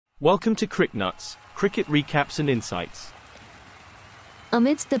Welcome to CricNuts, cricket recaps and insights.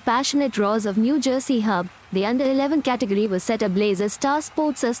 Amidst the passionate roars of New Jersey Hub, the under-11 category was set ablaze as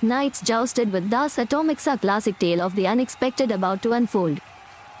StarSportsUS Knights jousted with Das Atomics, a classic tale of the unexpected about to unfold.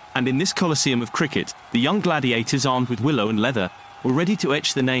 And in this coliseum of cricket, the young gladiators armed with willow and leather were ready to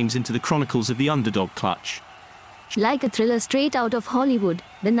etch their names into the chronicles of the underdog clutch. Like a thriller straight out of Hollywood,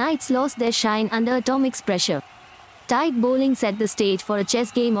 the Knights lost their shine under Atomic's pressure. Tight bowling set the stage for a chess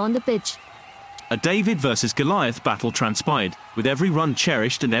game on the pitch. A David versus Goliath battle transpired, with every run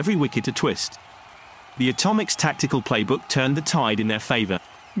cherished and every wicket a twist. The Atomics' tactical playbook turned the tide in their favour.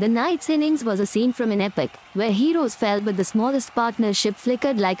 The Knights' innings was a scene from an epic, where heroes fell but the smallest partnership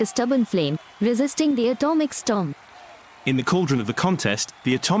flickered like a stubborn flame, resisting the Atomic storm. In the cauldron of the contest,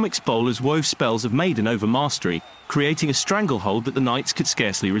 the Atomics bowlers wove spells of maiden over mastery, creating a stranglehold that the Knights could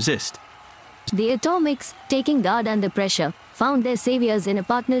scarcely resist. The Atomics, taking guard under pressure, found their saviors in a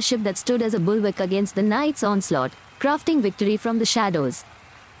partnership that stood as a bulwark against the Knights' onslaught, crafting victory from the shadows.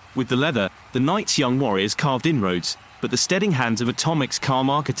 With the leather, the Knights' young warriors carved inroads, but the steadying hands of Atomic's calm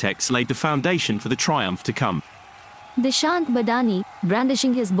architects laid the foundation for the triumph to come. Dishant Badani,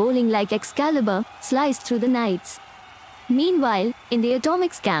 brandishing his bowling like Excalibur, sliced through the Knights. Meanwhile, in the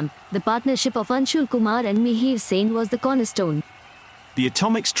Atomics camp, the partnership of Anshul Kumar and Mihir Sen was the cornerstone. The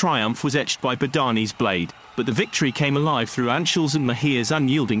Atomics' triumph was etched by Badani's blade, but the victory came alive through Anshul's and Mahir's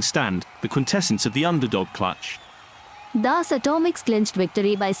unyielding stand, the quintessence of the underdog clutch. Das Atomics clinched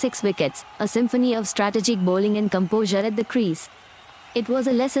victory by 6 wickets, a symphony of strategic bowling and composure at the crease. It was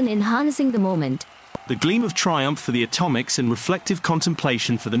a lesson in harnessing the moment. The gleam of triumph for the Atomics and reflective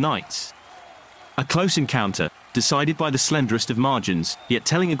contemplation for the Knights. A close encounter, decided by the slenderest of margins, yet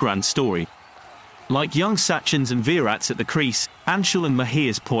telling a grand story. Like young Sachins and Virats at the crease, Anshul and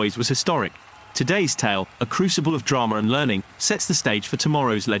Mahir's poise was historic. Today's tale, a crucible of drama and learning, sets the stage for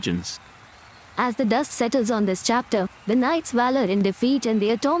tomorrow's legends. As the dust settles on this chapter, the Knights' valor in defeat and the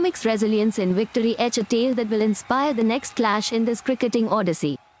Atomics' resilience in victory etch a tale that will inspire the next clash in this cricketing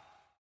odyssey.